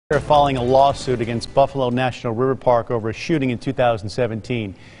They're filing a lawsuit against Buffalo National River Park over a shooting in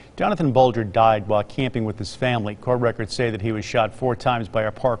 2017. Johnathan Bolger died while camping with his family. Court records say that he was shot 4 times by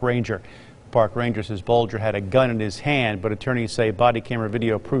a park ranger. The park ranger says Bolger had a gun in his hand, but attorneys say body camera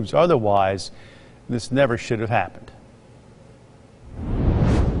video proves otherwise. This never should have happened.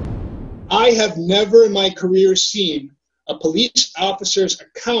 I have never in my career seen a police officer's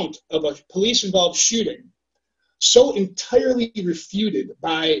account of a police-involved shooting so entirely refuted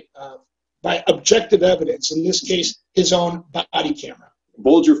by objective evidence, in this case, his own body camera. The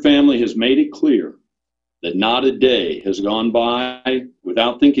Bolger family has made it clear that not a day has gone by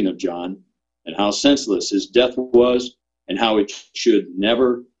without thinking of John and how senseless his death was and how it should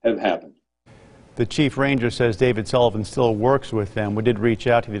never have happened. The chief ranger says David Sullivan still works with them. We did reach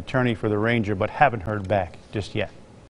out to the attorney for the ranger, but haven't heard back just yet.